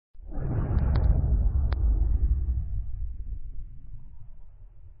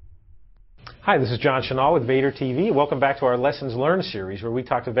Hi, this is John Chenal with Vader TV. Welcome back to our Lessons Learned series, where we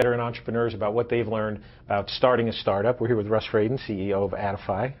talk to veteran entrepreneurs about what they've learned about starting a startup. We're here with Russ Fradin, CEO of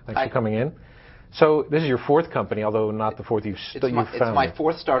Adify. Thanks for coming in. So this is your fourth company, although not the fourth you've founded. It's my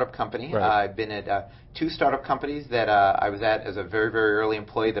fourth startup company. Right. I've been at two startup companies that I was at as a very, very early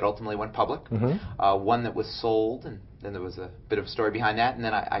employee that ultimately went public. Mm-hmm. One that was sold, and then there was a bit of a story behind that, and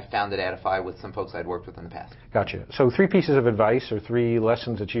then I founded Adify with some folks I'd worked with in the past. Gotcha. So three pieces of advice or three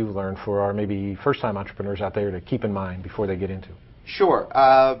lessons that you've learned for our maybe first-time entrepreneurs out there to keep in mind before they get into. Sure.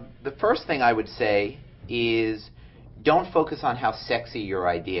 The first thing I would say is don't focus on how sexy your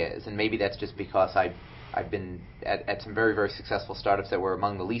idea is, and maybe that's just because I've been at some very, very successful startups that were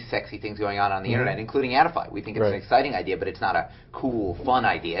among the least sexy things going on the internet, including Adify. We think it's an exciting idea, but it's not a cool, fun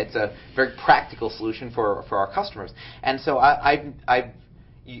idea. It's a very practical solution for our customers. And so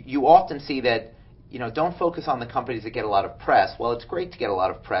you often see that, don't focus on the companies that get a lot of press. Well, it's great to get a lot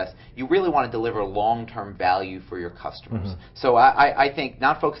of press. You really want to deliver long-term value for your customers. Mm-hmm. So I think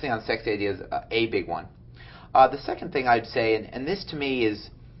not focusing on sexy ideas is a big one. The second thing I'd say, and this to me is,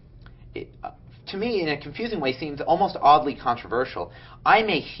 to me in a confusing way seems almost oddly controversial. I'm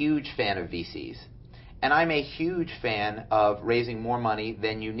a huge fan of VCs, and I'm a huge fan of raising more money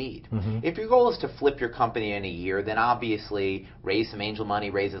than you need. Mm-hmm. If your goal is to flip your company in a year, then obviously raise some angel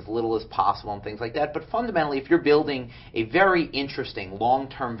money, raise as little as possible and things like that. But fundamentally, if you're building a very interesting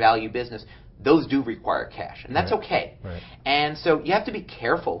long-term value business, those do require cash, and that's okay. Right. And so you have to be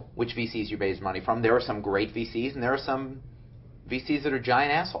careful which VCs you raise money from. There are some great VCs, and there are some VCs that are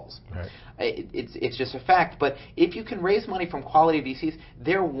giant assholes. Right. It's just a fact. But if you can raise money from quality VCs,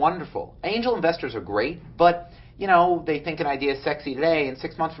 they're wonderful. Angel investors are great, but they think an idea is sexy today, and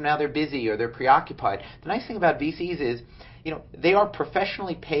 6 months from now they're busy or they're preoccupied. The nice thing about VCs is, they are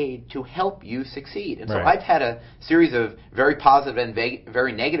professionally paid to help you succeed. And so I've had a series of very positive and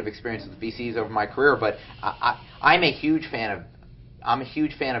very negative experiences with VCs over my career, but I'm a huge fan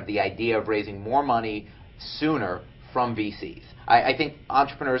of the idea of raising more money sooner from VCs. I think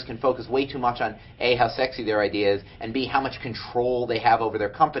entrepreneurs can focus way too much on A, how sexy their idea is, and B, how much control they have over their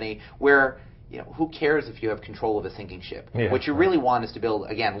company, where who cares if you have control of a sinking ship? Yeah, what you really want is to build,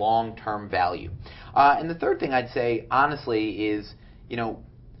 again, long-term value. And the third thing I'd say, honestly, is,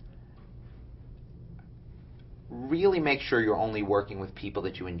 really make sure you're only working with people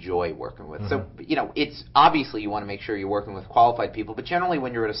that you enjoy working with. Mm-hmm. So, it's obviously you want to make sure you're working with qualified people, but generally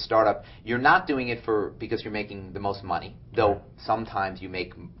when you're at a startup, you're not doing it because you're making the most money, though sometimes you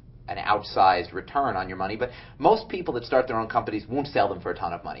make an outsized return on your money. But most people that start their own companies won't sell them for a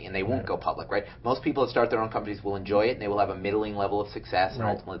ton of money, and they won't go public, right? Most people that start their own companies will enjoy it, and they will have a middling level of success, and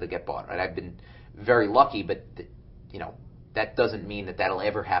ultimately they'll get bought, right? I've been very lucky, but that doesn't mean that that'll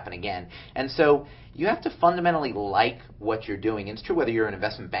ever happen again. And so you have to fundamentally like what you're doing. And it's true whether you're an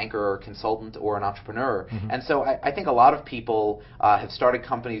investment banker or a consultant or an entrepreneur. Mm-hmm. And so I think a lot of people have started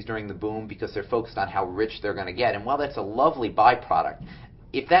companies during the boom because they're focused on how rich they're going to get. And while that's a lovely byproduct,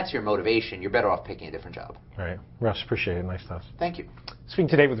 if that's your motivation, you're better off picking a different job. Right. Russ, appreciate it. Nice stuff. Thank you. Speaking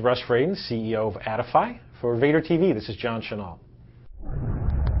today with Russ Fradin, CEO of Adify. For Vader TV, this is John Chenal.